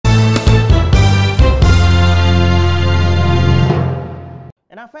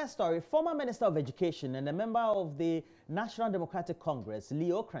our first story, former Minister of Education and a member of the National Democratic Congress,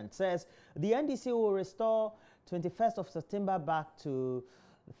 Leo Krant, says the NDC will restore 21st of September back to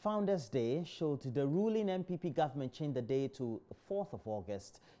Founders Day should the ruling MPP government change the day to 4th of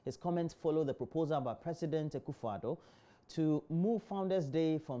August. His comments follow the proposal by President Akufo-Addo to move Founders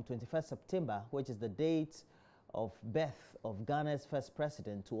Day from 21st September, which is the date of birth of Ghana's first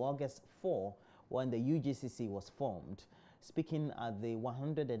president, to August 4, when the UGCC was formed. Speaking at the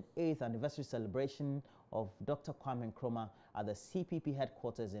 108th anniversary celebration of Dr. Kwame Nkrumah at the CPP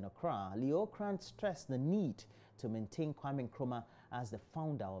headquarters in Accra, Leo Krant stressed the need to maintain Kwame Nkrumah as the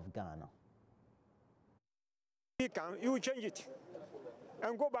founder of Ghana. You change it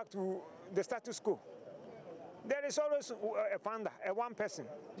and go back to the status quo. There is always a founder, one person.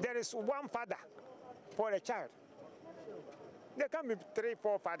 There is one father for a child. There can be 3,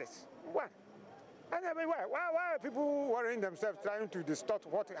 4 fathers. One. And I mean, why are people worrying themselves trying to distort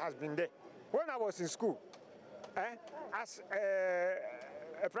what has been there? When I was in school, as a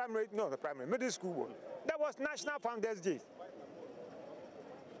middle school boy, that was National Founders Day,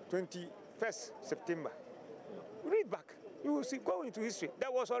 21st September. Read back, you will see, go into history.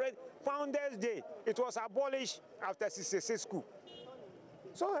 That was already Founders Day. It was abolished after CCC school.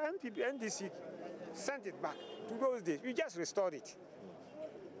 So NDC sent it back to those days. We just restored it.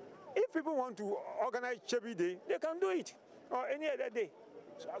 If people want to organize Chebi Day, they can do it, or any other day.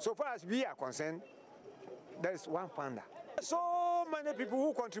 So far as we are concerned, there is one founder. So many people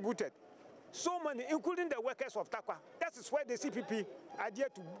who contributed, so many, including the workers of Takwa. That is where the CPP idea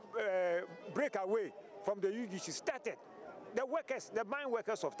to break away from the UGC started. The workers, the mine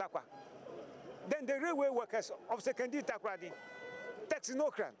workers of Takwa. Then the railway workers of Secondary Takwa,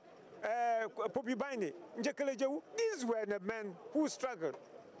 Texinokran, Popi Baini, Njekelejewu. These were the men who struggled.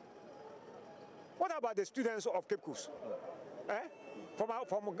 What about the students of Cape Coast? From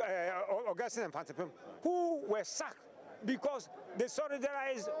Augustine and Pantapim, who were sacked because they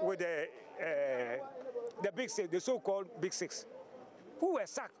solidarized with the Big Six, the so-called Big Six, who were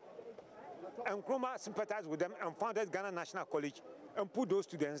sacked. And Nkrumah sympathized with them and founded Ghana National College and put those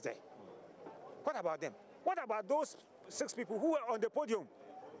students there. What about them? What about those 6 people who were on the podium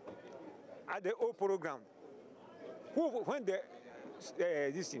at the old program, who, when the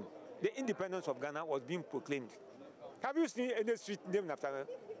independence of Ghana was being proclaimed? Have you seen any street named after them?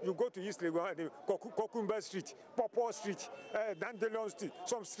 You go to East Legon, Kokumba Street, Popo Street, Dandelion Street,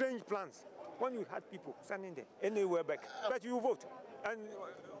 some strange plants. When you had people standing there, anywhere back, but you vote. And,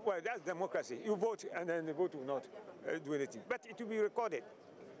 well, that's democracy. You vote, and then the vote will not do anything. But it will be recorded.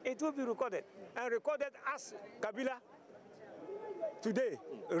 It will be recorded. And recorded as Kabila today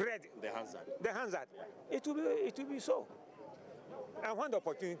read the Hansard. It will be so. And when the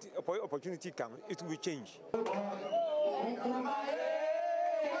opportunity comes, it will change.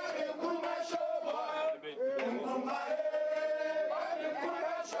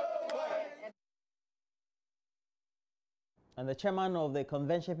 And the chairman of the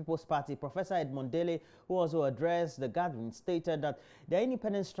Convention People's Party, Professor Edmond Dele, who also addressed the gathering, stated that the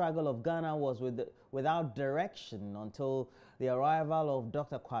independence struggle of Ghana was without direction until the arrival of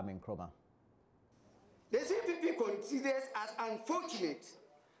Dr. Kwame Nkrumah. The CPP considers as unfortunate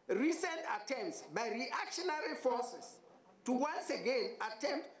recent attempts by reactionary forces to once again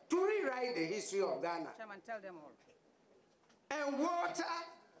attempt to rewrite the history of Ghana. Chairman, tell them all. And water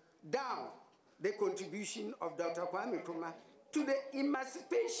down the contribution of Dr. Kwame Nkrumah to the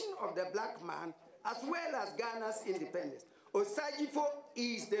emancipation of the black man as well as Ghana's independence. Osagifo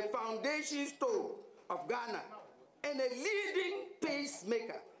is the foundation stone of Ghana and a leading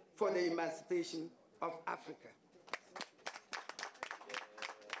pacemaker for the emancipation of Africa.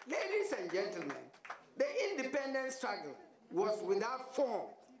 Ladies and gentlemen, the independence struggle was without form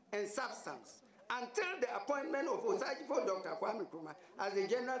and substance until the appointment of Osagifo Dr. Kwame Nkrumah as the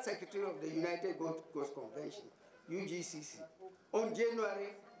General Secretary of the United Coast Convention, UGCC, on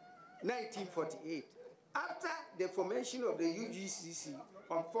January 1948. After the formation of the UGCC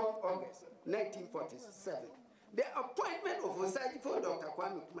on 4th August 1947, the appointment of Osagifo Dr.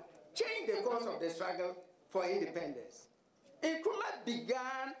 Kwame Nkrumah changed the course of the struggle for independence. Nkrumah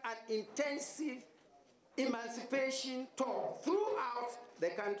began an intensive emancipation tour throughout the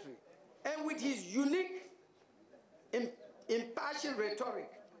country, and with his unique, impassioned rhetoric,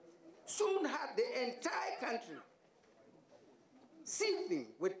 soon had the entire country seething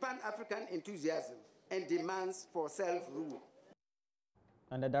with Pan-African enthusiasm and demands for self-rule.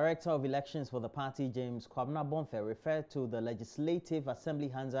 And the Director of Elections for the party, James Kwabena Bonfe, referred to the Legislative Assembly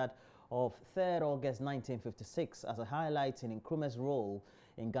Hansard of 3rd August 1956 as a highlight in Nkrumah's role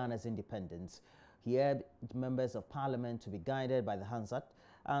in Ghana's independence. He urged members of parliament to be guided by the Hansard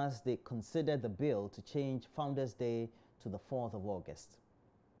as they consider the bill to change Founders Day to the 4th of August.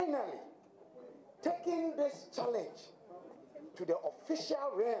 Finally, taking this challenge to the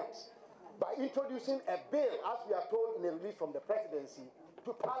official realms by introducing a bill, as we are told in a release from the presidency,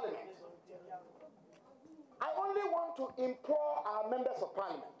 to Parliament. I only want to implore our members of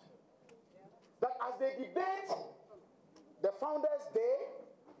Parliament that as they debate the Founders Day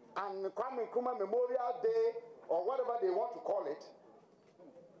and Kwame Nkrumah Memorial Day, or whatever they want to call it,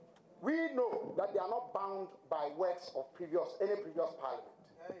 we know that they are not bound by works of any previous Parliament,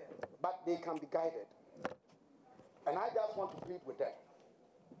 but they can be guided. And I just want to plead with them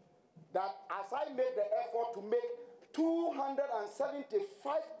that as I made the effort to make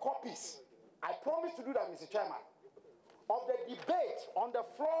 275 copies, I promise to do that, Mr. Chairman, of the debate on the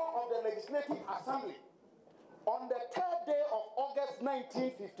floor of the Legislative Assembly on the 3rd day of August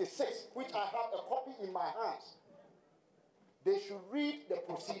 1956, which I have a copy in my hands. They should read the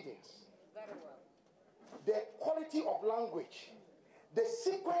proceedings, the quality of language, the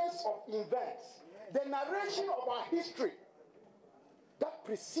sequence of events, the narration of our history that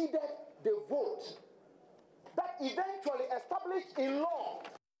preceded the vote, that eventually established in law.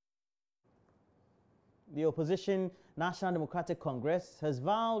 The opposition National Democratic Congress has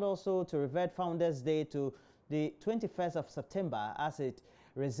vowed also to revert Founders Day to the 21st of September as it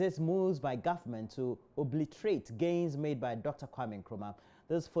resists moves by government to obliterate gains made by Dr. Kwame Nkrumah.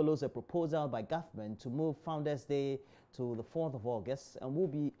 This follows a proposal by government to move Founders Day to the 4th of August and will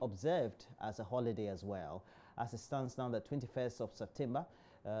be observed as a holiday as well. As it stands now, the 21st of September,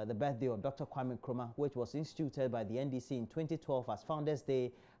 the birthday of Dr. Kwame Nkrumah, which was instituted by the NDC in 2012 as Founders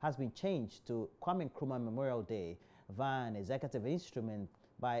Day, has been changed to Kwame Nkrumah Memorial Day via an executive instrument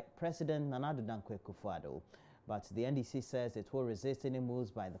by President Nana Addo Dankwa Akufo-Addo. But the NDC says it will resist any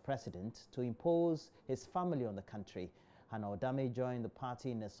moves by the president to impose his family on the country. Hannah Odame joined the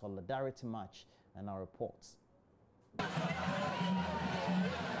party in a solidarity march and our reports.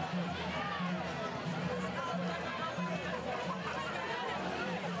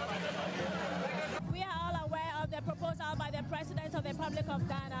 Proposal by the President of the Republic of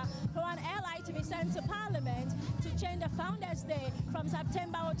Ghana for an ally to be sent to Parliament to change the Founders Day from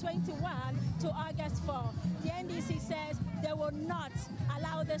September 21 to August 4. The NDC says they will not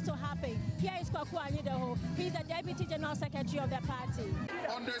allow this to happen. Here is Kwaku Anyidaho. He's the Deputy General Secretary of the party.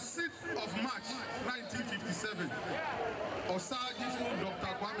 On the 6th of March 1957, Osagifo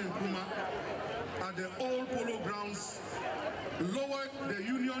Dr. Kwame Nkrumah at the old polo grounds lowered the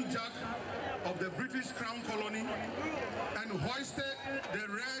Union Jack of the British Crown Colony and hoisted the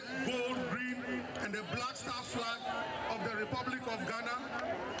red, gold, green and the black star flag of the Republic of Ghana,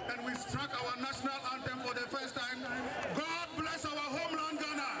 and we struck our national anthem for the first time. God bless our homeland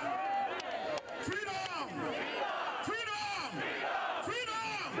Ghana. Freedom! Freedom!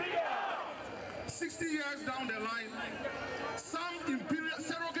 Freedom! 60 years down the line, some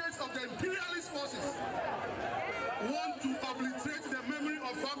surrogates of the imperialist forces want to obliterate the memory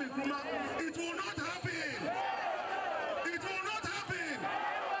of Kwame Nkrumah. It will not happen. It will not happen.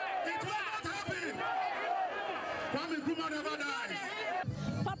 It will not happen. Kwame Nkrumah never dies.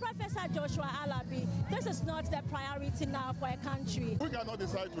 For Professor Joshua Alabi, this is not the priority now for a country. We cannot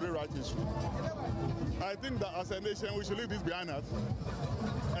decide to rewrite history. I think that as a nation we should leave this behind us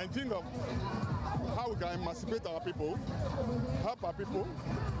and think of how we can emancipate our people, help our people,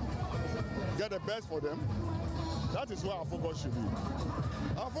 get the best for them. That is where our focus should be.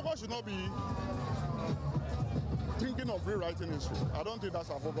 Our focus should not be thinking of rewriting history. I don't think that's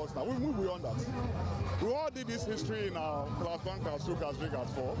our focus now. We move beyond that. We all did this history in our class 1, class 2, class 3,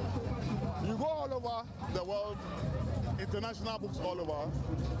 class 4. You go all over the world, international books all over,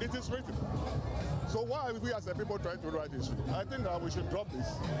 it is written. So why are we as a people trying to write history? I think that we should drop this.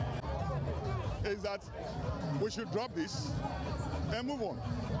 Is that we should drop this and move on.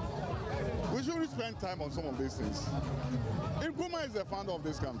 We shouldn't spend time on some of these things. Nkrumah is the founder of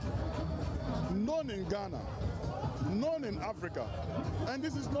this country, known in Ghana, known in Africa, and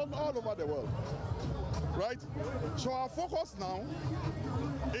this is known all over the world, right? So our focus now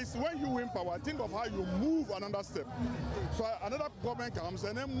is when you win power, think of how you move another step. So another government comes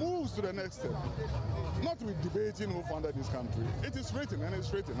and then moves to the next step. Not with debating who founded this country. It is written and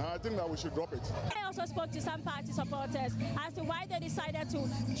it's written. I think that we should drop it. I also spoke to some party supporters as to why they decided to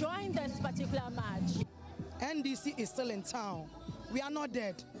join this particular march. NDC is still in town. We are not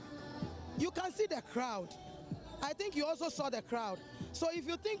dead. You can see the crowd. I think you also saw the crowd. So if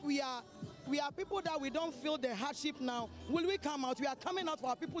you think we are people that we don't feel the hardship now, will we come out? We are coming out for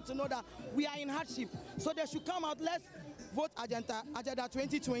our people to know that we are in hardship. So they should come out. Let's vote Agenda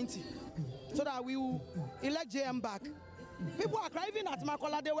 2020 so that we will elect JM back. People are crying. Even at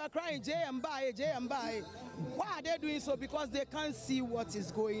Makola, they were crying, JM Bae, JM Bae. Why are they doing so? Because they can't see what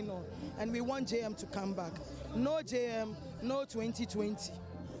is going on. And we want JM to come back. No JM, no 2020.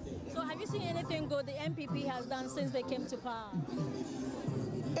 So have you seen anything good the MPP has done since they came to power?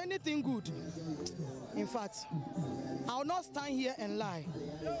 Anything good? In fact, I'll not stand here and lie.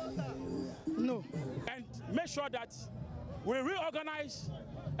 No. And make sure that we reorganize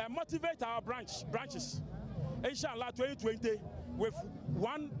and motivate our branches. Inshallah, 2020, with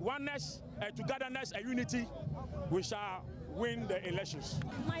oneness and togetherness and unity, we shall win the elections.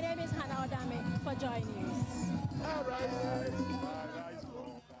 My name is Hannah Odame for JoyNews. All right.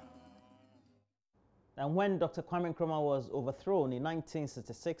 And when Dr. Kwame Nkrumah was overthrown in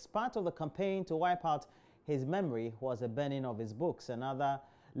 1966, part of the campaign to wipe out his memory was a burning of his books and other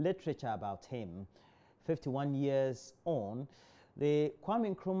literature about him. 51 years on, the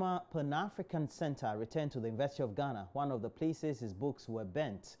Kwame Nkrumah Pan-African Center returned to the University of Ghana, one of the places his books were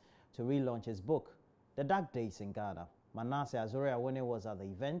burnt, to relaunch his book, The Dark Days in Ghana. Manasseh Azori-Awone was at the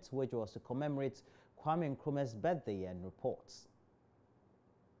event, which was to commemorate Kwame Nkrumah's birthday, and reports.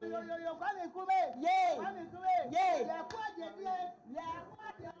 The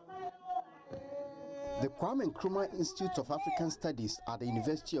Kwame Nkrumah Institute of African Studies at the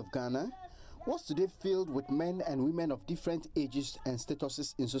University of Ghana was today filled with men and women of different ages and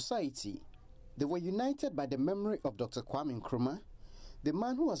statuses in society. They were united by the memory of Dr. Kwame Nkrumah, the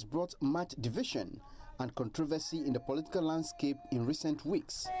man who has brought much division and controversy in the political landscape in recent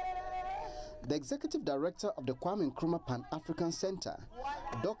weeks. The executive director of the Kwame Nkrumah Pan-African Center,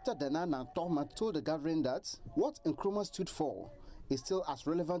 Dr. Danana Tohma, told the gathering that what Nkrumah stood for is still as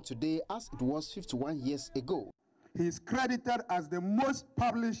relevant today as it was 51 years ago. He is credited as the most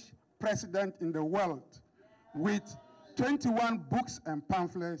published president in the world, with 21 books and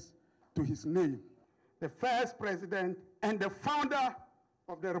pamphlets to his name. The first president and the founder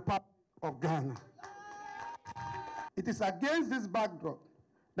of the Republic of Ghana. It is against this backdrop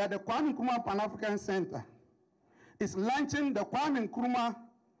that the Kwame Nkrumah Pan-African Center is launching the Kwame Nkrumah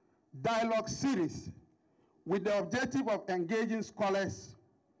Dialogue Series with the objective of engaging scholars,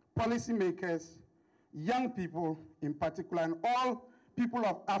 policymakers, young people in particular, and all people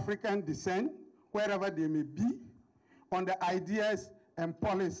of African descent, wherever they may be, on the ideas and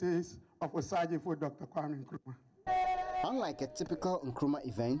policies of Osagyefo Dr. Kwame Nkrumah. Unlike a typical Nkrumah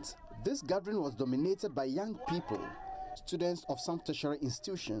event, this gathering was dominated by young people, students of some tertiary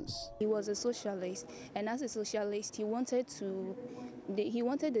institutions. He was a socialist, and as a socialist, he wanted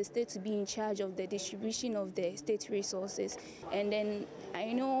the state to be in charge of the distribution of the state resources. And then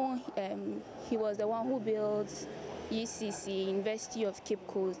I know he was the one who built UCC, University of Cape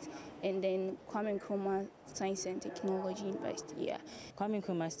Coast, and then Kwame Nkrumah Science and Technology University. Yeah. Kwame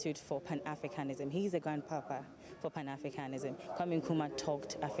Nkrumah stood for Pan-Africanism. He's a grandpapa for Pan-Africanism. Kwame Nkrumah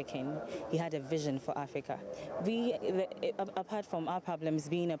talked African. He had a vision for Africa. Apart from our problems,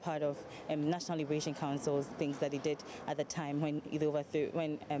 being a part of National Liberation Council's things that he did at the time when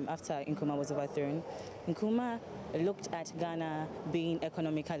after Nkrumah was overthrown, Nkrumah looked at Ghana being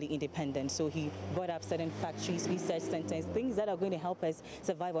economically independent. So he brought up certain factories, research centers, things that are going to help us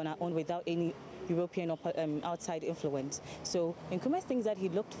survive on our own without any European or outside influence. So Nkrumah's things that he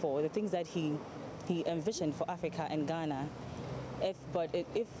looked for, the things that he envisioned for Africa and Ghana,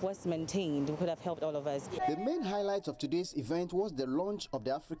 if was maintained, it could have helped all of us. The main highlight of today's event was the launch of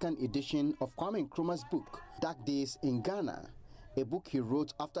the African edition of Kwame Nkrumah's book, Dark Days in Ghana, a book he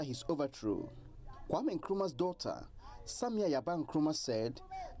wrote after his overthrow. Kwame Nkrumah's daughter, Samia Yaba Nkrumah, said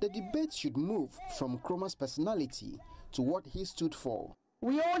the debate should move from Nkrumah's personality to what he stood for.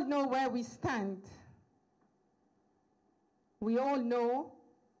 We all know where we stand. We all know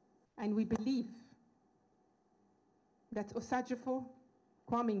and we believe that Osagyefo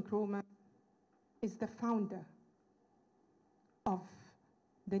Kwame Nkrumah is the founder of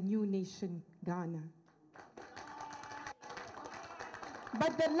the new nation, Ghana.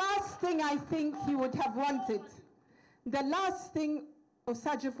 But the last thing I think he would have wanted, the last thing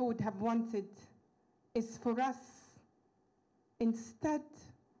Osagyefo would have wanted is for us, instead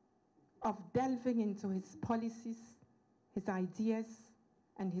of delving into his policies, his ideas,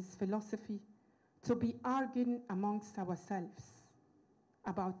 and his philosophy, to be arguing amongst ourselves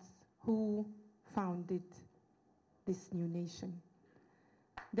about who founded this new nation.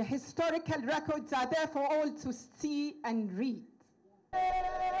 The historical records are there for all to see and read.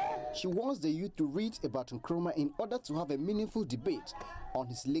 She wants the youth to read about Nkrumah in order to have a meaningful debate on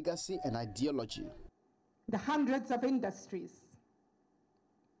his legacy and ideology. The hundreds of industries,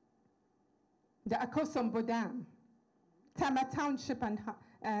 the Akosombo Dam, Tama Township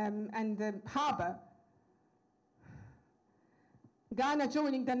and the harbor, Ghana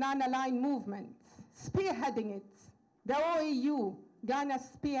joining the non-aligned movement, spearheading it. The OAU, Ghana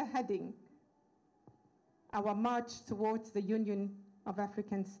spearheading our march towards the Union of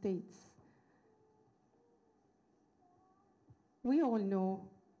African States. We all know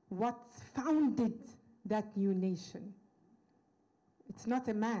what founded that new nation. It's not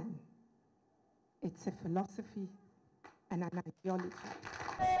a man, it's a philosophy and an ideology.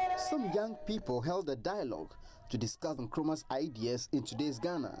 Some young people held a dialogue to discuss Nkrumah's ideas in today's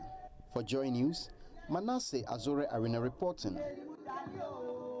Ghana. For Joy News, Manasseh Azore Arena reporting.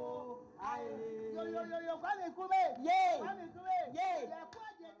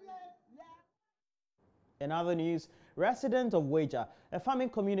 In other news, residents of Weja, a farming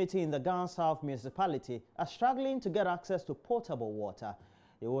community in the Ghana South municipality, are struggling to get access to potable water.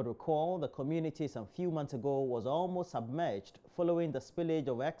 You would recall the community some few months ago was almost submerged following the spillage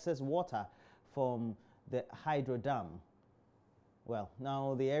of excess water from the hydro dam. Well,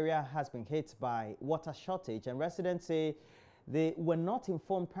 now the area has been hit by water shortage, and residents say they were not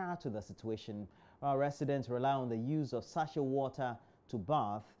informed prior to the situation. While residents rely on the use of sachet water to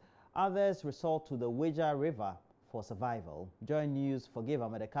bath, others resort to the Weja River for survival. JoyNews forgave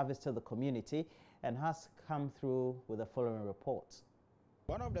Ahmed visited the community and has come through with the following report.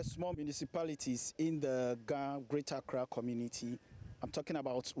 One of the small municipalities in the Greater Accra community, I'm talking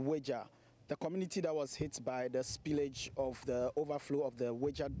about Weja, the community that was hit by the spillage of the overflow of the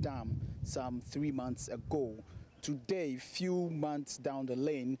Weja Dam some 3 months ago. Today, few months down the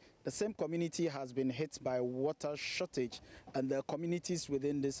lane, the same community has been hit by water shortage, and the communities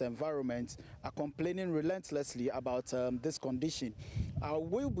within this environment are complaining relentlessly about this condition. I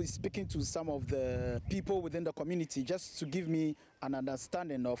will be speaking to some of the people within the community just to give me an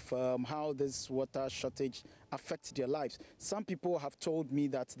understanding of how this water shortage affects their lives. Some people have told me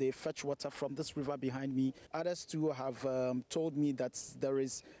that they fetch water from this river behind me. Others too have told me that there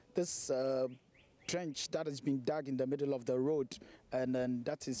is this trench that has been dug in the middle of the road, and then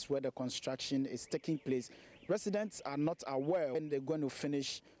that is where the construction is taking place. Residents are not aware when they're going to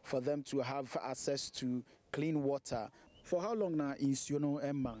finish for them to have access to clean water. For how long now is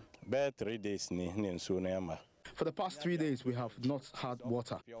Emma? About 3 days Emma. For the past 3 days, we have not had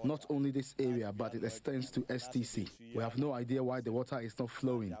water. Not only this area, but it extends to STC. We have no idea why the water is not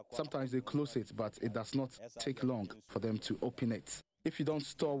flowing. Sometimes they close it, but it does not take long for them to open it. If you don't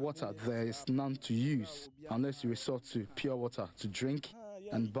store water, there is none to use, unless you resort to pure water to drink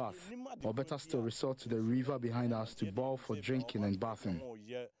and bath, or better still, resort to the river behind us to boil for drinking and bathing.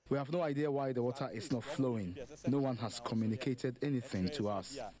 We have no idea why the water is not flowing. No one has communicated anything to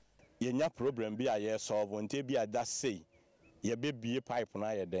us. Problem be a solve until be a that say. Ye be a pipe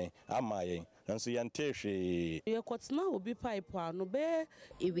na ye den amaye and so yanteshe ye kwatna obi pipe no be.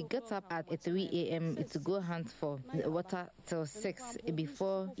 If we get up at 3 a.m. to go hunt for the water till 6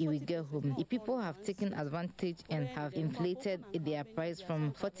 before we get home. If people have taken advantage and have inflated their price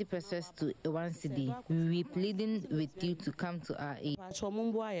from 40 pesos to 1 cedi, we pleading with you to come to our aid.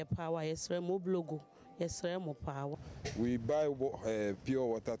 We buy pure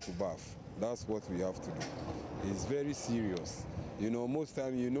water to bath. That's what we have to do. It's very serious. Most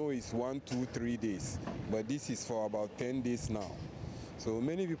time, it's 1, 2, 3 days. But this is for about 10 days now. So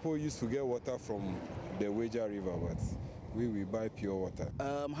many people used to get water from the Weja River, but we buy pure water.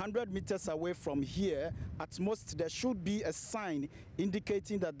 100 meters away from here, at most, there should be a sign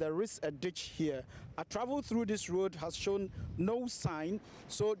indicating that there is a ditch here. A travel through this road has shown no sign,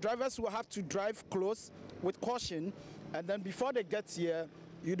 so drivers will have to drive close with caution, and then before they get here,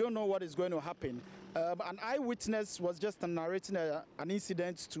 you don't know what is going to happen. An eyewitness was just narrating an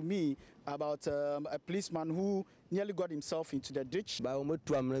incident to me about a policeman who nearly got himself into the ditch.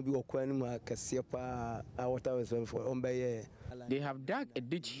 They have dug a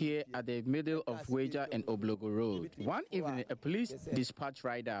ditch here at the middle of Weja and Oblogo Road. One evening, a police dispatch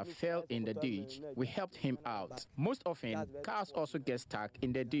rider fell in the ditch. We helped him out. Most often, cars also get stuck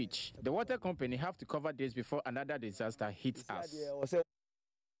in the ditch. The water company have to cover this before another disaster hits us.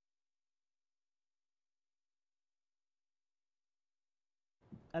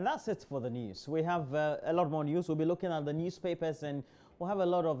 And that's it for the news. We have a lot more news. We'll be looking at the newspapers, and we'll have a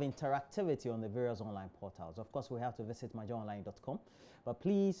lot of interactivity on the various online portals. Of course, we have to visit myjoyonline.com. But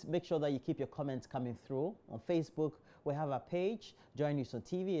please make sure that you keep your comments coming through. On Facebook, we have our page, Joy News on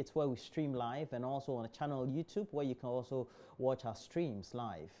TV. It's where we stream live, and also on a channel YouTube where you can also watch our streams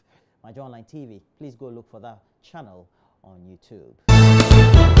live. My Joy Online TV. Please go look for that channel on YouTube.